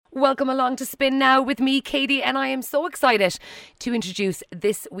Welcome along to Spin Now with me, Katie, and I am so excited to introduce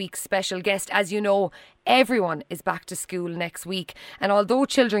this week's special guest. As you know, everyone is back to school next week, and although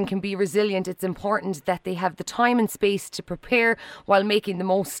children can be resilient, it's important that they have the time and space to prepare while making the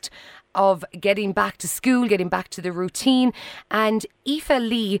most of getting back to school, getting back to the routine. And Aoife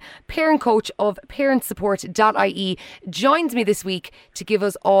Lee, parent coach of parentsupport.ie, joins me this week to give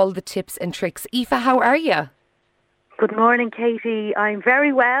us all the tips and tricks. Aoife, how are you? Good morning, Katie. I'm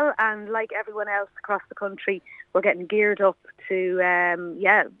very well, and like everyone else across the country, we're getting geared up to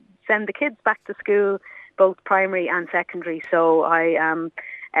send the kids back to school, both primary and secondary. So I am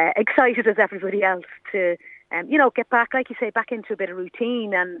excited as everybody else to get back, like you say, back into a bit of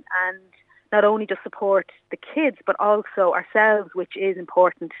routine and not only just support the kids but also ourselves, which is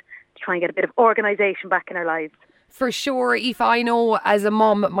important, to try and get a bit of organisation back in our lives. For sure, Aoife, I know as a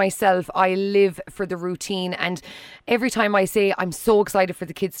mum myself, I live for the routine, and every time I say I'm so excited for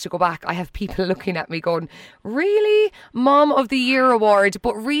the kids to go back, I have people looking at me going, really? Mom of the Year award?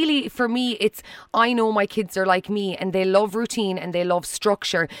 But really, for me, it's, I know my kids are like me and they love routine and they love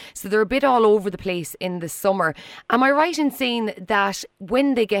structure. So they're a bit all over the place in the summer. Am I right in saying that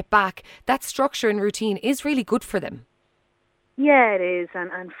when they get back, that structure and routine is really good for them? Yeah, it is.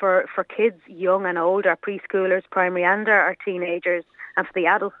 And for kids young and old, our preschoolers, primary and our teenagers, and for the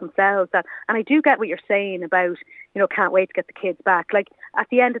adults themselves. And I do get what you're saying about, can't wait to get the kids back. Like, at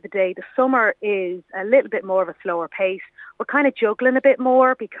the end of the day, the summer is a little bit more of a slower pace. We're kind of juggling a bit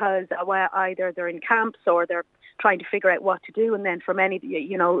more because either they're in camps or they're trying to figure out what to do. And then for many,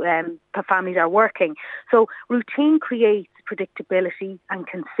 families are working. So routine creates predictability and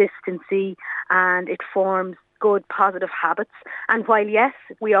consistency, and it forms good, positive habits. And while, yes,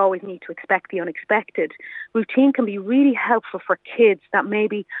 we always need to expect the unexpected, routine can be really helpful for kids that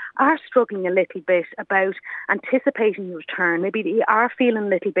maybe are struggling a little bit about anticipating the return. Maybe they are feeling a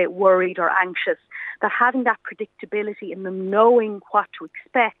little bit worried or anxious, that having that predictability in them, knowing what to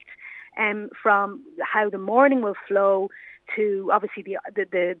expect from how the morning will flow to obviously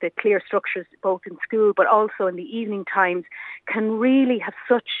the clear structures both in school but also in the evening times, can really have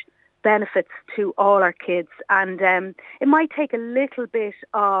such benefits to all our kids. And it might take a little bit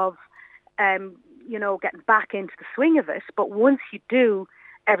of getting back into the swing of it, but once you do,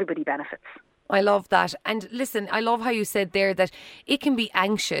 everybody benefits. I love that. And listen, I love how you said there that it can be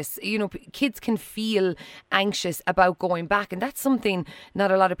anxious. Kids can feel anxious about going back. And that's something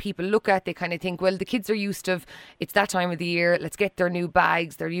not a lot of people look at. They kind of think, well, the kids are used to, it's that time of the year. Let's get their new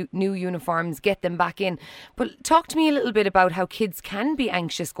bags, their new uniforms, get them back in. But talk to me a little bit about how kids can be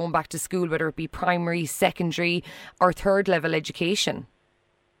anxious going back to school, whether it be primary, secondary or third level education.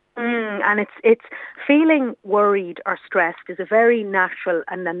 And it's feeling worried or stressed is a very natural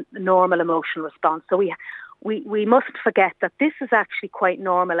and normal emotional response. So we mustn't forget that this is actually quite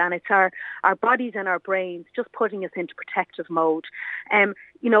normal, and it's our bodies and our brains just putting us into protective mode.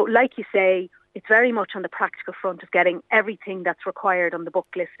 Like you say, it's very much on the practical front of getting everything that's required on the book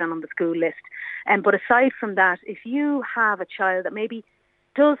list and on the school list. But aside from that, if you have a child that maybe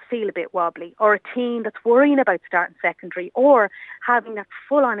does feel a bit wobbly, or a teen that's worrying about starting secondary or having that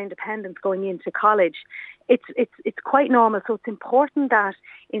full-on independence going into college, it's quite normal. So it's important that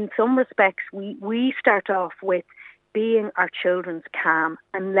in some respects we start off with being our children's calm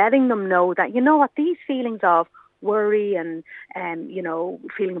and letting them know that, these feelings of worry and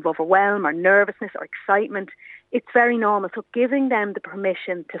feeling of overwhelm or nervousness or excitement, it's very normal. So giving them the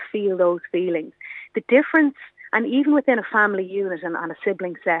permission to feel those feelings. The difference, and even within a family unit and a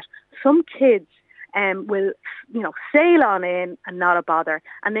sibling set, some kids will, sail on in and not a bother.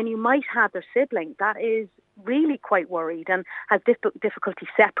 And then you might have their sibling that is really quite worried and has difficulty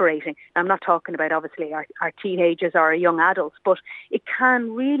separating. I'm not talking about, obviously, our teenagers or our young adults, but it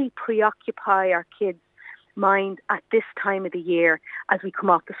can really preoccupy our kids' mind at this time of the year as we come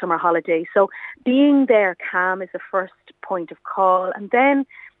off the summer holidays. So being there calm is the first point of call. And then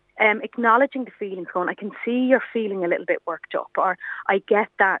acknowledging the feelings, going, I can see you're feeling a little bit worked up, or I get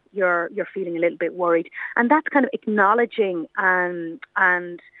that you're feeling a little bit worried. And that's kind of acknowledging and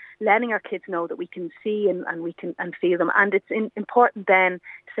letting our kids know that we can see and we can and feel them. And it's important then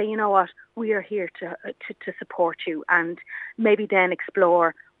to say, you know what, we are here to support you, and maybe then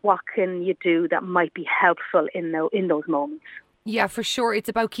explore what can you do that might be helpful in those moments. Yeah, for sure. It's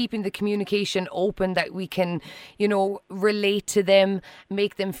about keeping the communication open, that we can, relate to them,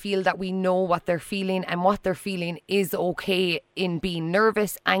 make them feel that we know what they're feeling, and what they're feeling is okay in being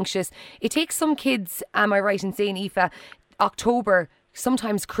nervous, anxious. It takes some kids, am I right in saying, Aoife, October,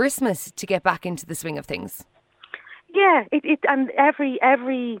 sometimes Christmas, to get back into the swing of things? Yeah, and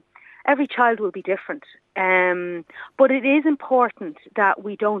every child will be different. But it is important that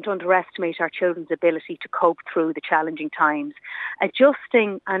we don't underestimate our children's ability to cope through the challenging times.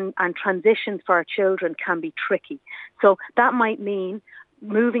 Adjusting and transitions for our children can be tricky. So that might mean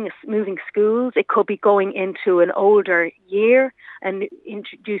moving schools. It could be going into an older year and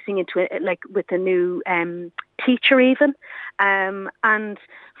introducing into with a new teacher even. And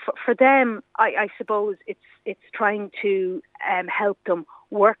for them, I suppose it's trying to help them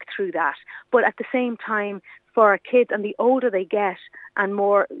work through that. But at the same time, for our kids, and the older they get, and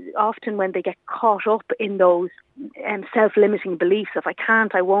more often when they get caught up in those self-limiting beliefs of I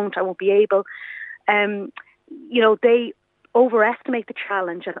can't, I won't be able, they overestimate the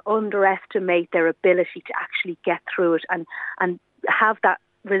challenge and underestimate their ability to actually get through it and have that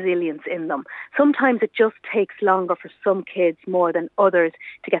resilience in them. Sometimes it just takes longer for some kids more than others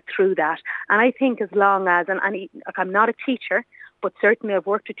to get through that. And I think as long as, and I'm not a teacher, but certainly I've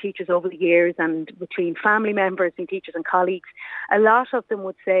worked with teachers over the years, and between family members and teachers and colleagues, a lot of them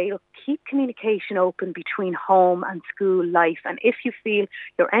would say, look, keep communication open between home and school life. And if you feel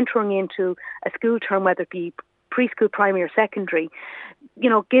you're entering into a school term, whether it be preschool, primary or secondary,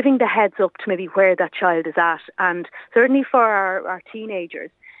 giving the heads up to maybe where that child is at. And certainly for our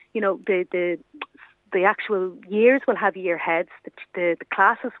teenagers, the actual years will have year heads, the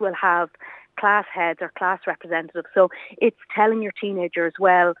classes will have class heads or class representatives. So it's telling your teenager as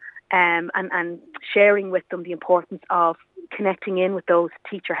well and sharing with them the importance of connecting in with those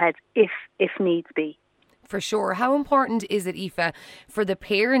teacher heads if needs be. For sure. How important is it, Aoife, for the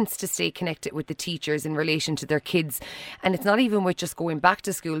parents to stay connected with the teachers in relation to their kids? And it's not even with just going back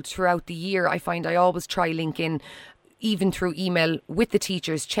to school. Throughout the year, I find I always try link in, even through email, with the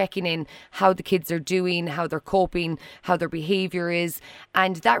teachers, checking in how the kids are doing, how they're coping, how their behaviour is.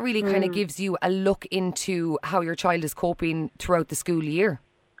 And that really kind of gives you a look into how your child is coping throughout the school year.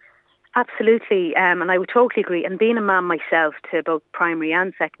 Absolutely, and I would totally agree. And being a mum myself to both primary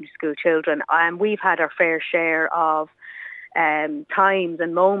and secondary school children, we've had our fair share of times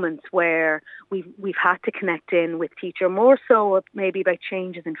and moments where we've had to connect in with teacher, more so maybe about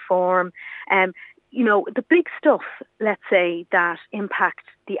changes in form. The big stuff, let's say, that impacts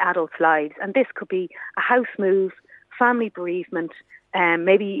the adults' lives, and this could be a house move, family bereavement,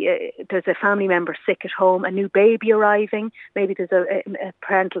 maybe there's a family member sick at home, a new baby arriving, maybe there's a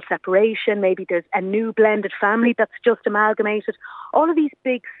parental separation, maybe there's a new blended family that's just amalgamated. All of these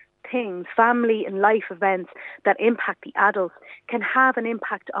big things, family and life events that impact the adults, can have an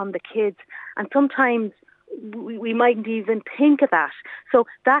impact on the kids, and sometimes we mightn't even think of that. So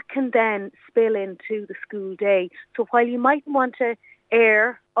that can then spill into the school day. So while you might want to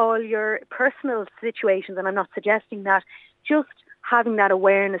air all your personal situations, and I'm not suggesting that, just having that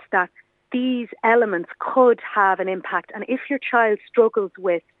awareness that these elements could have an impact. And if your child struggles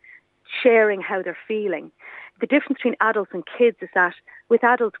with sharing how they're feeling, the difference between adults and kids is that with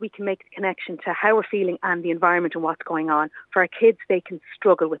adults we can make the connection to how we're feeling and the environment and what's going on. For our kids, they can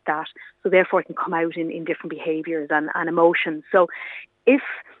struggle with that, so therefore it can come out in different behaviours and emotions. So if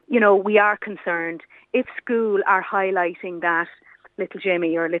we are concerned, if school are highlighting that little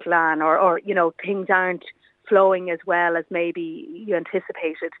Jimmy or little Anne or things aren't flowing as well as maybe you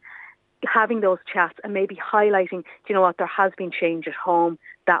anticipated, having those chats and maybe highlighting, there has been change at home,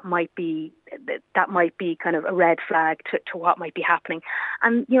 that might be kind of a red flag to what might be happening.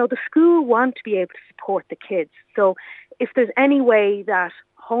 And the school want to be able to support the kids. So if there's any way that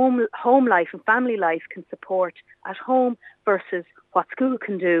home life and family life can support at home versus what school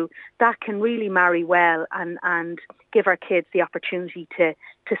can do, that can really marry well and give our kids the opportunity to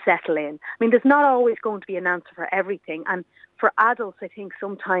settle in. I mean, there's not always going to be an answer for everything, and for adults, I think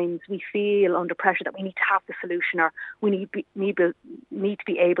sometimes we feel under pressure that we need to have the solution, or we need to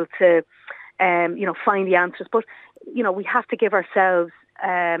be able to, find the answers. But we have to give ourselves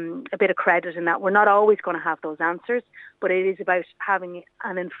a bit of credit in that we're not always going to have those answers, but it is about having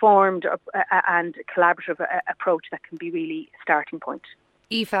an informed and collaborative approach that can be really a starting point.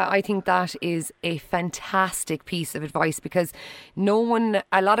 Aoife, I think that is a fantastic piece of advice, because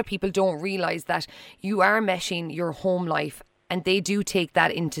a lot of people don't realise that you are meshing your home life, and they do take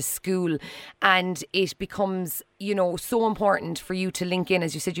that into school, and it becomes, so important for you to link in.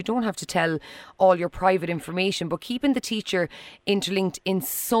 As you said, you don't have to tell all your private information, but keeping the teacher interlinked in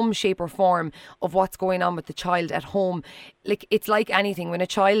some shape or form of what's going on with the child at home. It's like anything, when a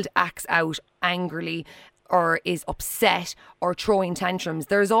child acts out angrily or is upset or throwing tantrums,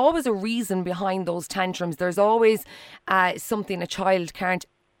 there's always a reason behind those tantrums. There's always something a child can't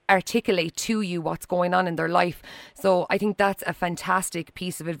articulate to you what's going on in their life. So I think that's a fantastic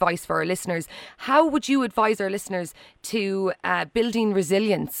piece of advice for our listeners. How would you advise our listeners to building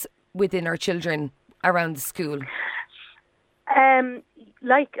resilience within our children around the school?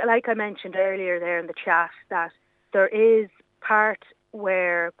 Like I mentioned earlier there in the chat, that there is part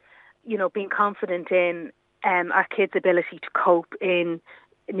where, being confident in our kids' ability to cope in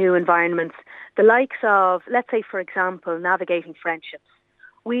new environments. The likes of, let's say, for example, navigating friendships.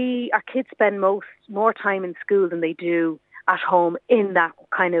 Our kids spend more time in school than they do at home in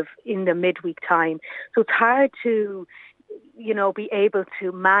the midweek time. So it's hard to, be able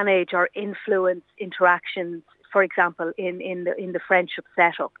to manage or influence interactions, for example, in the friendship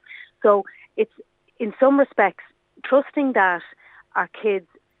setup. So it's, in some respects, trusting that our kids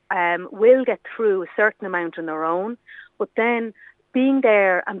will get through a certain amount on their own, but then being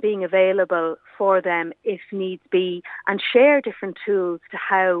there and being available for them if needs be, and share different tools to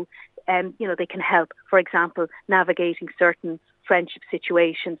how they can help. For example, navigating certain friendship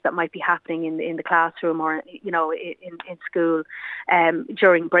situations that might be happening in the classroom or in school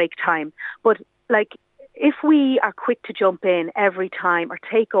during break time. But if we are quick to jump in every time or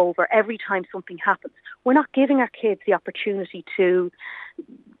take over every time something happens, we're not giving our kids the opportunity to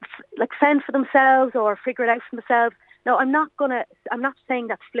fend for themselves or figure it out for themselves. No, I'm not saying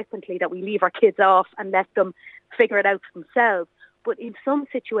that flippantly, that we leave our kids off and let them figure it out for themselves. But in some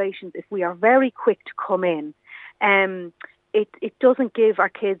situations, if we are very quick to come in, it doesn't give our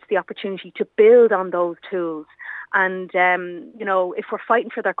kids the opportunity to build on those tools. And, if we're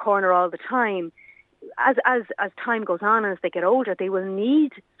fighting for their corner all the time, as time goes on and as they get older, they will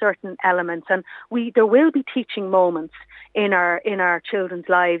need certain elements, and there will be teaching moments in our children's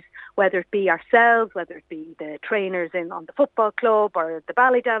lives, whether it be ourselves, whether it be the trainers on the football club or the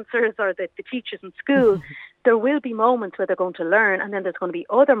ballet dancers or the teachers in school. There will be moments where they're going to learn, and then there's going to be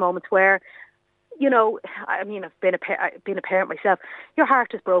other moments where, I've been a parent myself. Your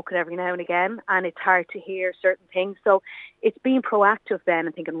heart is broken every now and again, and it's hard to hear certain things. So it's being proactive then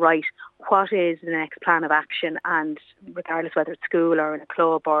and thinking, right, what is the next plan of action? And regardless whether it's school or in a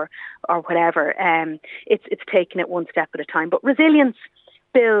club or whatever, it's taking it one step at a time. But resilience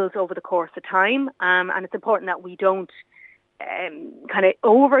builds over the course of time, and it's important that we don't kind of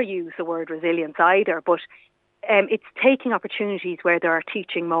overuse the word resilience either, but it's taking opportunities where there are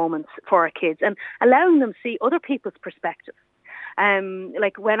teaching moments for our kids and allowing them to see other people's perspectives.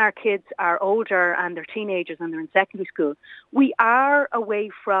 Like when our kids are older and they're teenagers and they're in secondary school, we are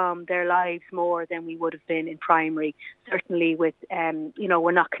away from their lives more than we would have been in primary. Certainly with,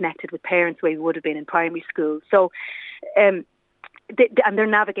 we're not connected with parents the way we would have been in primary school. So, and they're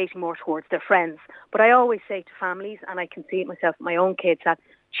navigating more towards their friends. But I always say to families, and I can see it myself with my own kids, that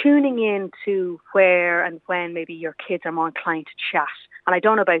tuning in to where and when maybe your kids are more inclined to chat. And I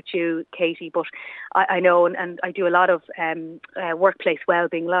don't know about you, Katie, but I know, and I do a lot of workplace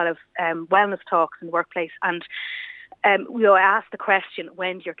well-being, a lot of wellness talks in the workplace. And I ask the question,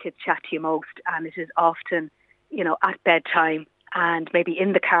 when do your kids chat to you most? And it is often, at bedtime, and maybe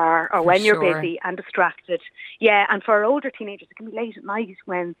in the car or when you're busy and distracted. Yeah, and for our older teenagers, it can be late at night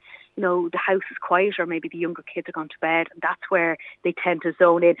when, the house is quiet or maybe the younger kids are gone to bed, and that's where they tend to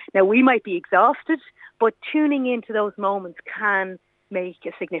zone in. Now, we might be exhausted, but tuning into those moments can make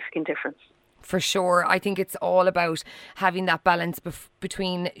a significant difference. For sure. I think it's all about having that balance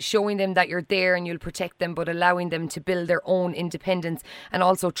between showing them that you're there and you'll protect them, but allowing them to build their own independence, and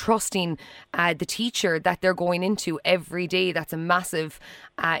also trusting the teacher that they're going into every day. That's a massive,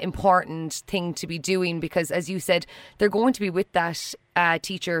 important thing to be doing, because, as you said, they're going to be with that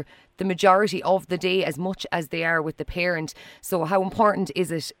teacher the majority of the day as much as they are with the parent. So how important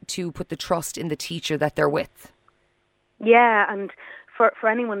is it to put the trust in the teacher that they're with? Yeah, and for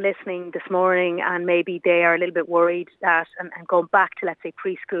anyone listening this morning and maybe they are a little bit worried that, and going back to, let's say,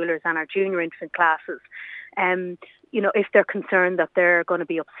 preschoolers and our junior infant classes, if they're concerned that they're going to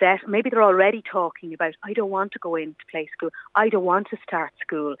be upset, maybe they're already talking about, I don't want to go into play school, I don't want to start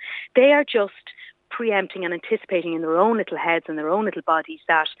school. They are just preempting and anticipating in their own little heads and their own little bodies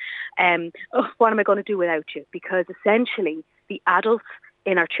that, what am I going to do without you? Because essentially the adults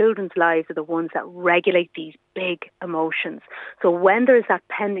in our children's lives are the ones that regulate these big emotions. So when there's that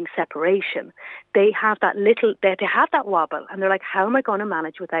pending separation, they have that wobble, and they're like, how am I going to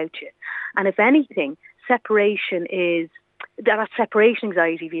manage without you? And if anything, separation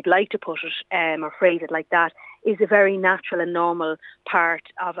anxiety, if you'd like to put it or phrase it like that, is a very natural and normal part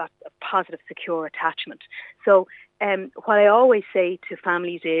of a positive, secure attachment. So what I always say to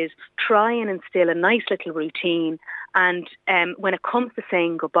families is try and instill a nice little routine. And when it comes to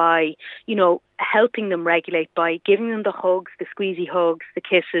saying goodbye, helping them regulate by giving them the hugs, the squeezy hugs, the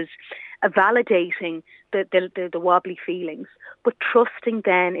kisses, validating the wobbly feelings, but trusting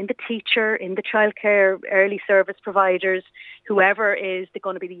then in the teacher, in the childcare, early service providers, whoever is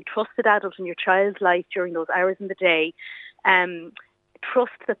going to be the trusted adult in your child's life during those hours in the day.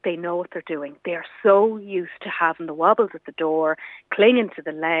 Trust that they know what they're doing. They are so used to having the wobbles at the door, clinging to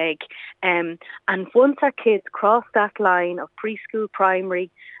the leg. And once our kids cross that line of preschool,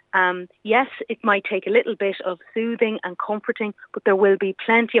 primary, yes, it might take a little bit of soothing and comforting, but there will be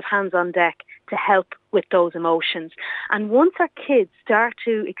plenty of hands on deck to help with those emotions. And once our kids start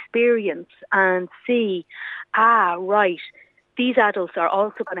to experience and see, right, these adults are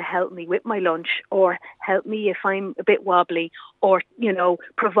also going to help me with my lunch, or help me if I'm a bit wobbly, or,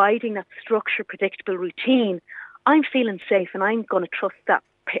 providing that structured, predictable routine, I'm feeling safe and I'm going to trust that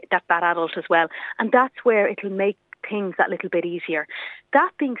adult as well. And that's where it'll make things that little bit easier.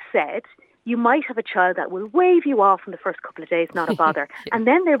 That being said, you might have a child that will wave you off in the first couple of days, not a bother. Yeah. And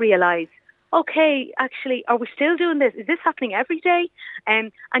then they realise, okay, actually, are we still doing this? Is this happening every day?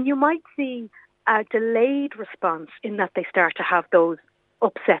 And you might see a delayed response in that they start to have those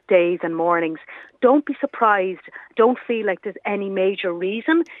upset days and mornings. Don't be surprised. Don't feel like there's any major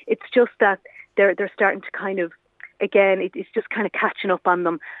reason. It's just that they're starting to kind of, again, it's just kind of catching up on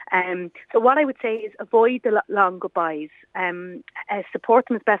them. So what I would say is avoid the long goodbyes. Support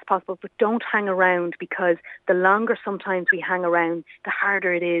them as best possible, but don't hang around, because the longer sometimes we hang around, the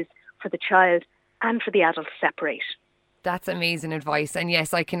harder it is for the child and for the adult to separate. That's amazing advice. And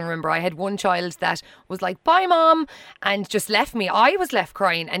yes, I can remember I had one child that was like, bye mom, and just left me. I was left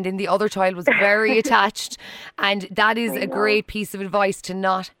crying, and then the other child was very attached. And that is a great piece of advice, to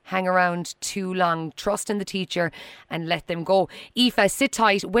not hang around too long. Trust in the teacher and let them go. Aoife, sit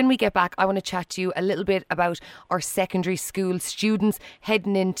tight. When we get back, I want to chat to you a little bit about our secondary school students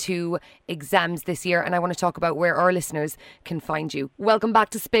heading into exams this year, and I want to talk about where our listeners can find you. Welcome back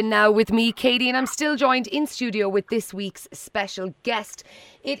to Spin Now with me, Katie, and I'm still joined in studio with this week's special guest.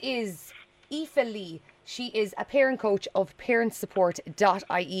 It is Aoife Lee. She is a parent coach of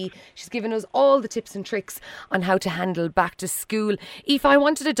parentsupport.ie. She's given us all the tips and tricks on how to handle back to school. Aoife, I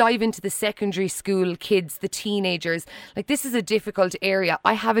wanted to dive into the secondary school kids, the teenagers. Like, this is a difficult area.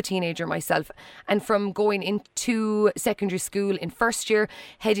 I have a teenager myself, and from going into secondary school in first year,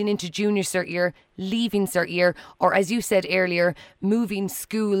 heading into junior cert year, leaving cert year, or as you said earlier, moving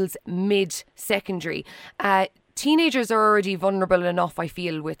schools mid-secondary. Teenagers are already vulnerable enough, I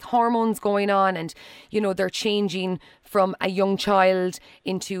feel, with hormones going on, and, they're changing from a young child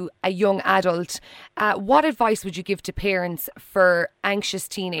into a young adult. What advice would you give to parents for anxious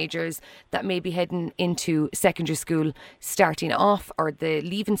teenagers that may be heading into secondary school, starting off, or the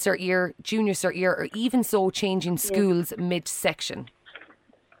leaving cert year, junior cert year, or even so changing schools mid-section?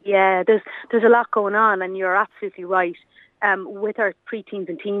 Yeah, there's a lot going on, and you're absolutely right. With our preteens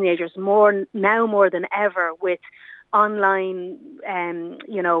and teenagers, more than ever, with online,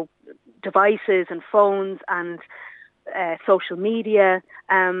 devices and phones and social media,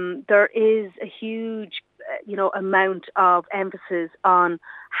 there is a huge, amount of emphasis on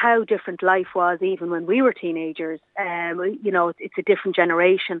how different life was even when we were teenagers. It's a different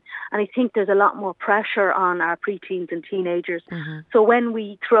generation, and I think there's a lot more pressure on our preteens and teenagers. Mm-hmm. So when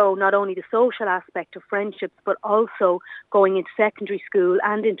we throw not only the social aspect of friendships, but also going into secondary school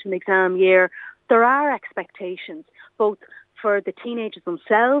and into an exam year, there are expectations, both for the teenagers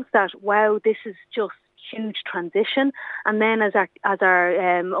themselves, that, wow, this is just huge transition. And then as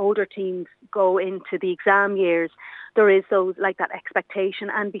our older teens go into the exam years, there is that expectation.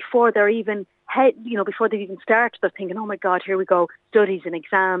 And before they're even before they've even started, they're thinking, oh my God, here we go, studies and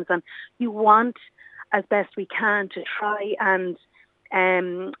exams. And you want, as best we can, to try and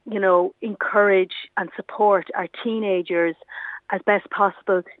encourage and support our teenagers as best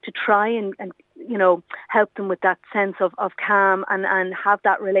possible, to try and help them with that sense of calm and have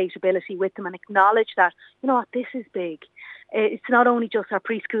that relatability with them, and acknowledge that, this is big. It's not only just our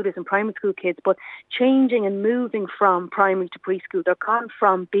preschoolers and primary school kids, but changing and moving from primary to preschool. They're gone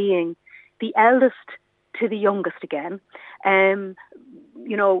from being the eldest to the youngest again,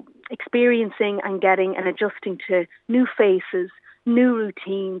 experiencing and getting and adjusting to new faces, new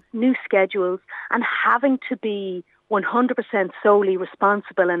routines, new schedules, and having to be 100% solely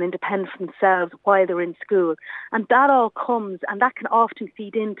responsible and independent for themselves while they're in school. And that all comes, and that can often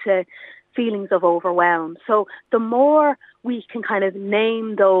feed into feelings of overwhelm. So the more we can kind of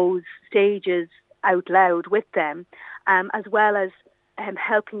name those stages out loud with them, as well as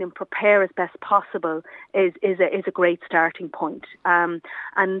helping them prepare as best possible, is a great starting point. And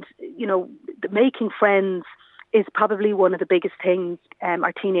making friends is probably one of the biggest things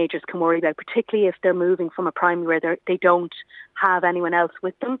our teenagers can worry about, particularly if they're moving from a primary where they don't have anyone else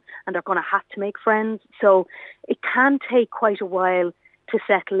with them and they're going to have to make friends. So it can take quite a while to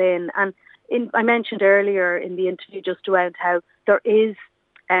settle in. And I mentioned earlier in the interview just around how there is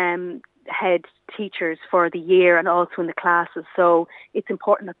head teachers for the year and also in the classes. So it's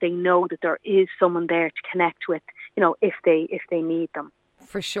important that they know that there is someone there to connect with, if they need them.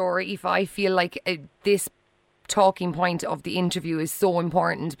 For sure, Aoife, I feel like this talking point of the interview is so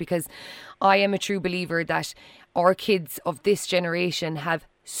important, because I am a true believer that our kids of this generation have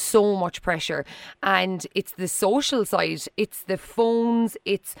so much pressure, and it's the social side, it's the phones,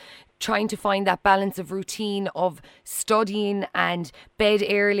 it's trying to find that balance of routine of studying and bed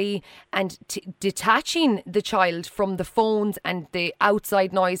early and detaching the child from the phones and the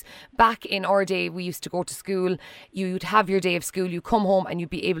outside noise. Back in our day, we used to go to school, you'd have your day of school, you come home and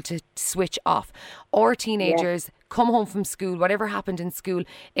you'd be able to switch off. Our teenagers come home from school, whatever happened in school,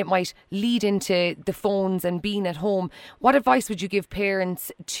 it might lead into the phones and being at home. What advice would you give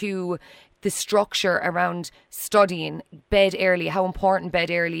parents to the structure around studying, bed early, how important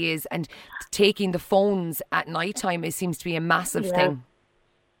bed early is, and taking the phones at night time seems to be a massive thing?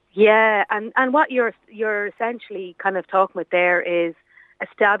 Yeah, and what you're essentially kind of talking about there is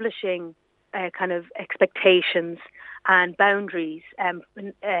establishing kind of expectations and boundaries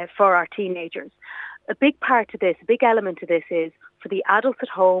for our teenagers. A big part of this, a big element of this is for the adults at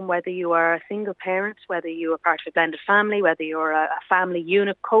home, whether you are a single parent, whether you are part of a blended family, whether you're a family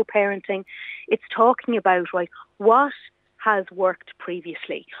unit co-parenting, it's talking about, right, what has worked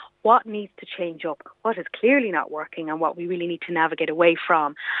previously, what needs to change up, what is clearly not working and what we really need to navigate away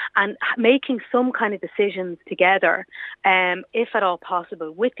from, and making some kind of decisions together, if at all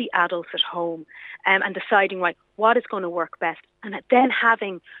possible, with the adults at home, and deciding, right, what is going to work best, and then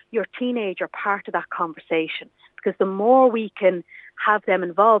having your teenager part of that conversation, because the more we can have them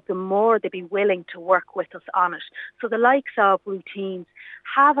involved, the more they'll be willing to work with us on it. So the likes of routines,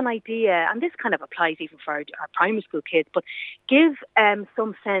 have an idea, and this kind of applies even for our primary school kids, but give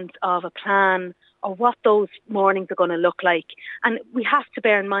some sense of a plan of what those mornings are going to look like. And we have to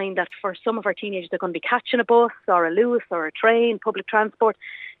bear in mind that for some of our teenagers, they're going to be catching a bus or a Lewis or a train, public transport.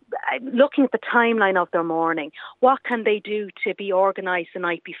 Looking at the timeline of their morning, what can they do to be organised the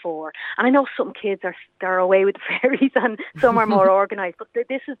night before? And I know some kids they're away with the fairies and some are more organised, but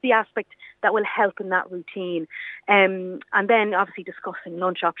this is the aspect that will help in that routine. And then obviously discussing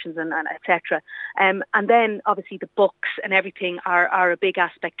lunch options and etc. And then obviously the books and everything are a big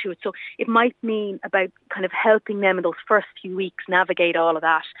aspect to it. So it might mean about kind of helping them in those first few weeks navigate all of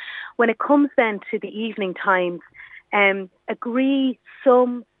that. When it comes then to the evening times, agree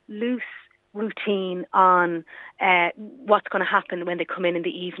some loose routine on what's going to happen when they come in the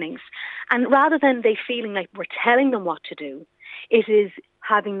evenings. And rather than they feeling like we're telling them what to do, it is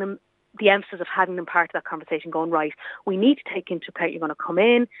having them, the emphasis of having them part of that conversation, going, right, we need to take into account you're going to come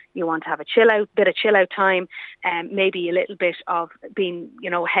in, you want to have a bit of chill out time, maybe a little bit of being,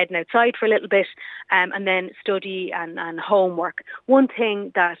 heading outside for a little bit, and then study and homework. One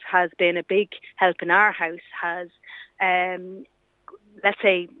thing that has been a big help in our house has let's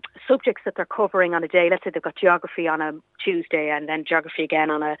say, subjects that they're covering on a day. Let's say they've got geography on a Tuesday and then geography again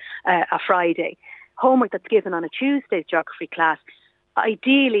on a Friday. Homework that's given on a Tuesday's geography class,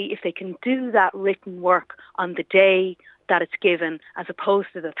 ideally, if they can do that written work on the day that it's given, as opposed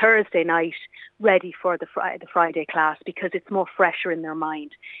to the Thursday night, ready for the Friday class, because it's more fresher in their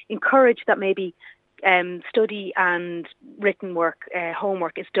mind. Encourage that maybe study and written work,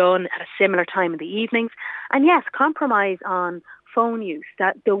 homework is done at a similar time in the evenings. And yes, compromise on phone use.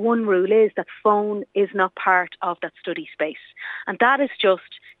 That the one rule is that phone is not part of that study space. And that is just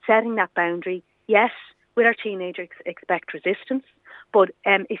setting that boundary. Yes, with our teenagers, expect resistance. But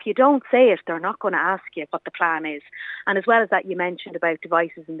if you don't say it, they're not going to ask you what the plan is. And as well as that, you mentioned about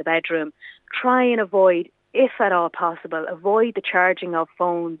devices in the bedroom. Try and avoid, if at all possible, avoid the charging of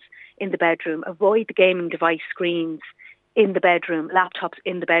phones in the bedroom. Avoid the gaming device screens in the bedroom, laptops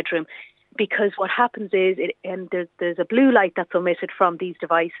in the bedroom. Because what happens is there's a blue light that's emitted from these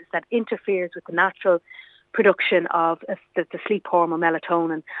devices that interferes with the natural production of the sleep hormone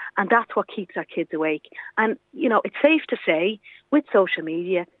melatonin, and that's what keeps our kids awake. And it's safe to say with social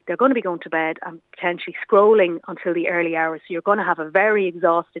media they're going to be going to bed and potentially scrolling until the early hours, so you're going to have a very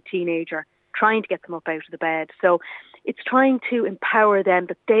exhausted teenager trying to get them up out of the bed. So it's trying to empower them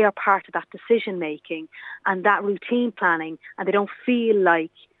that they are part of that decision making and that routine planning, and they don't feel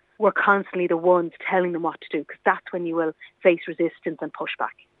like we're constantly the ones telling them what to do, because that's when you will face resistance and pushback.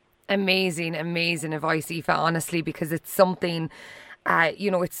 Amazing advice, Aoife, honestly, because it's something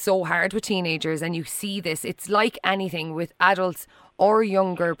It's so hard with teenagers, and you see this. It's like anything with adults or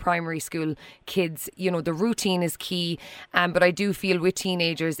younger primary school kids. The routine is key. But I do feel with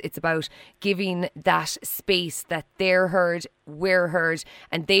teenagers, it's about giving that space that they're heard, we're heard,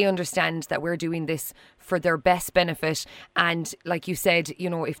 and they understand that we're doing this for their best benefit. And like you said,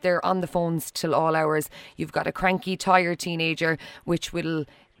 if they're on the phones till all hours, you've got a cranky, tired teenager, which will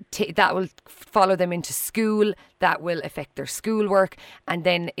that will follow them into school, that will affect their schoolwork, and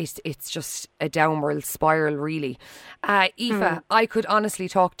then it's just a downward spiral, really. Aoife, I could honestly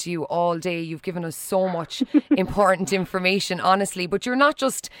talk to you all day. You've given us so much important information, honestly, but you're not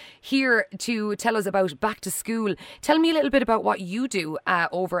just here to tell us about back to school. Tell me a little bit about what you do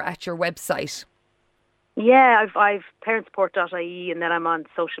over at your website. Yeah, I've parentsupport.ie, and then I'm on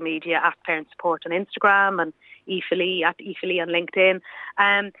social media at parentsupport on Instagram, and Aoife Lee at Aoife Lee on LinkedIn.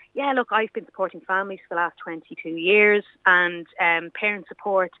 Look, I've been supporting families for the last 22 years, and Parent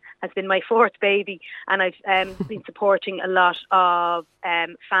Support has been my fourth baby, and I've been supporting a lot of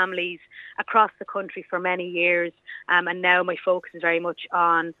families across the country for many years, and now my focus is very much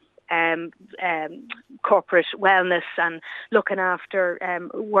on corporate wellness and looking after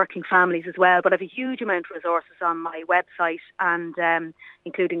working families as well. But I have a huge amount of resources on my website, and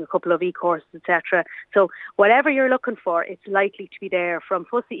including a couple of e-courses, etc. So whatever you're looking for, it's likely to be there, from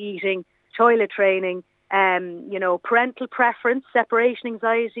fussy eating, toilet training, parental preference, separation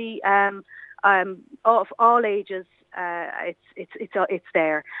anxiety, of all ages. It's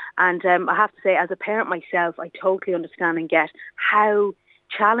there. And I have to say, as a parent myself, I totally understand and get how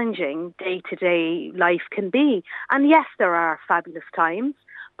challenging day-to-day life can be. And yes, there are fabulous times,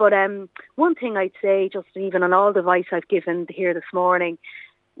 but one thing I'd say, just even on all the advice I've given here this morning,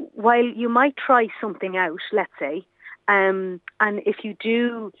 while you might try something out, let's say, and if you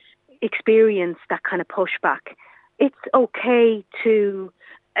do experience that kind of pushback, it's okay to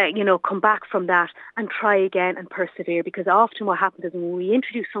come back from that and try again and persevere, because often what happens is when we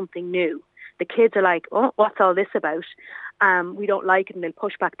introduce something new, the kids are like, oh, what's all this about? We don't like it, and they'll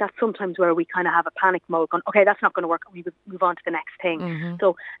push back. That's sometimes where we kind of have a panic mode going, okay, that's not going to work. We move on to the next thing. Mm-hmm.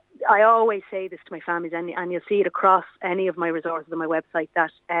 So I always say this to my families, and you'll see it across any of my resources on my website, that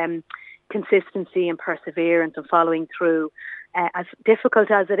consistency and perseverance and following through, as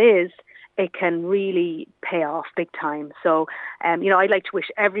difficult as it is, it can really pay off big time. So, I'd like to wish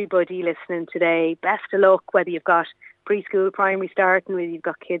everybody listening today best of luck, whether you've got preschool, primary starting, whether you've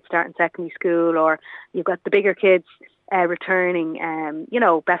got kids starting secondary school, or you've got the bigger kids returning.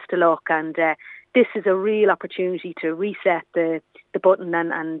 Best of luck. And this is a real opportunity to reset the button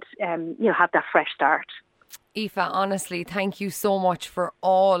and have that fresh start. Aoife, honestly, thank you so much for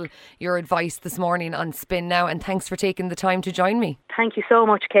all your advice this morning on Spin Now, and thanks for taking the time to join me. Thank you so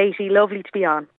much, Katie. Lovely to be on.